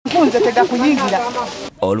nze tegakuyingira.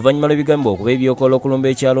 Oluvannyuma lw'ebigambo okuba ebyokoola okulumba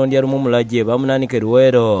ekyalo ndya lumu Mulagidde Baamunanika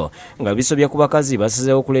Luweero nga bisobya ku bakazi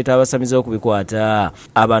basazeewo okuleeta abasamize okubikwata.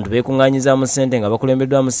 Abantu beekuŋŋaanyizaamu ssente nga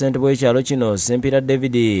bakulembeddwamu ssentebe w'ekyalo kino Sempiira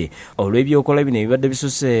David olw'ebyokoola bino ebibadde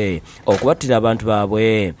bisuse okubattira abantu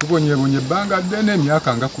baabwe. Tubonyeebonye ebbanga ddene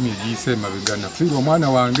emyaka nga 10 egiyise emabega nafiirwa omwana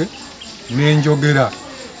wange n'enjogera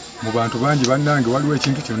mu bantu bangi bannange waliwo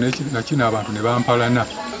ekintu kino nakino abantu ne bampalana.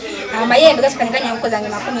 Amayembe gasikanikanya enkuko zange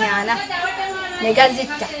 40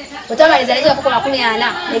 negazitta otamaliza lezo enkoko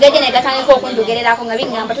 40 negajja negatandika okundugererako nga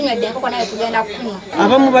bingamba tunywedde enkoko naye tugenda kunywa.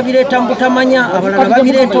 Abamu babireeta mbutamanya abalala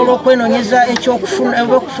babireeta olw'okwenonyeza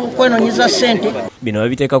ekyokwenoonyeza ssente. Bino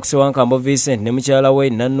babiteeka ku Ssewankambo Vincent ne mukyala we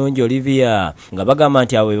Nannungi Lydia nga bagamba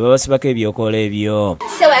nti abo babasibako ebyokoola ebyo.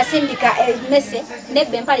 Sewa yasindika emmese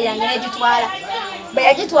nebba empale yange n'egitwala. Bwe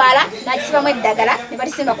yagitwala n'agisibamu eddagala ne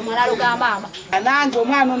balisimba ku mwalaalo ga maama. Nange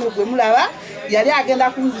omwana ono gwe mulaba yali agenda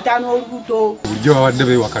kunzita n'olubuto. Bulijjo babadde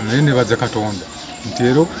beewakana naye ne baza Katonda nti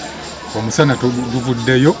ero omusana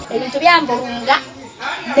tuguvuddeyo. Ebintu byambulunga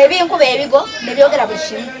ne binkuba ebigo ne byogera buli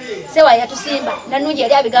kimu. Sewa yatusimba Nannungi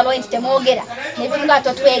yali abigambawo nti temwogera ne binga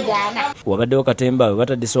totwegaana. Wabaddewo katemba we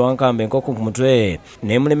batadde Ssewankambo enkoko ku mutwe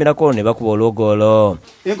neemulemerako ne bakuba olwogolo.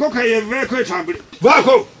 Enkoko yeveeko etambule.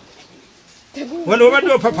 Vaako! Wano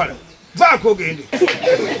obadde opapala. Vaako ogende.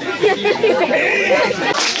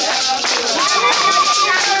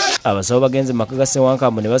 Abasawo bagenze mu maka ga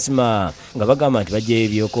Ssewankambo ne basima nga bagamba nti baggyayo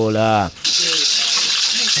ebyokoola.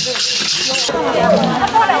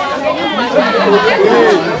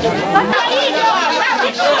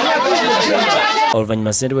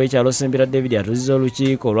 Oluvannyuma ssentebe w'ekyalo Sempiira David atuuzizza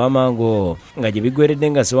olukiiko olw'amangu nga gye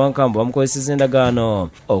biggweredde nga Ssewankambo bamukozesezza endagaano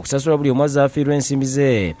okusasula buli omu azze afiirwa ensimbi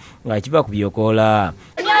ze nga kiva ku byokoola.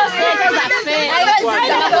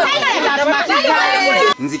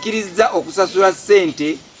 Nzikirizza okusasula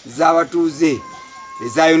ssente z'abatuuze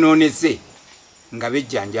ezayonoonese nga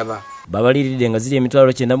bejjanjaba. Babaliridde nga ziri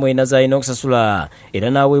emitwalo 94 z'alina okusasula era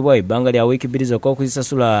n'aweebwa ebbanga lya wiiki 2 zokka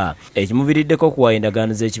okuzisasula ekimuviriddeko okuwaayo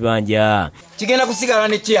endagaano z'ekibanja. Kigenda kusigala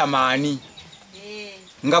ne chairman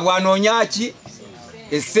nga bw'anoonya ki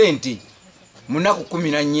essente mu nnaku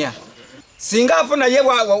 14. Singa afuna ye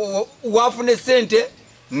waafuna essente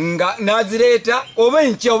nga n'azireeta oba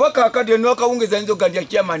enkya oba kaakati n'akawungeza ayinza okugamba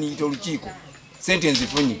chairman yita olukiiko ssente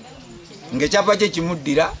nzifunye ng'ekyapa kye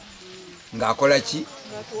kimuddira ng'akola ki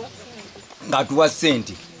ng'atuwa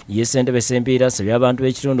ssente. Ye ssentebe Sempiira asabye abantu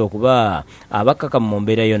b'ekitundu okuba abakkakkamu mu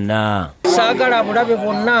mbeera yonna. Saagala bulabe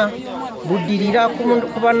bwonna buddirira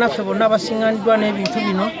ku bannaffe bonna abasiŋŋaaniddwa n'ebintu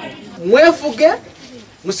bino. Mwefuge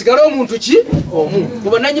musigale omuntu ki omu ku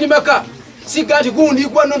bannannyini maka siga nti gundi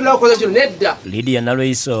gwa nondera okoza kino nedda. Lydia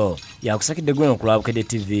Nalweyiso yakusakidde gwe ku Bukedde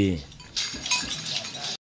TV.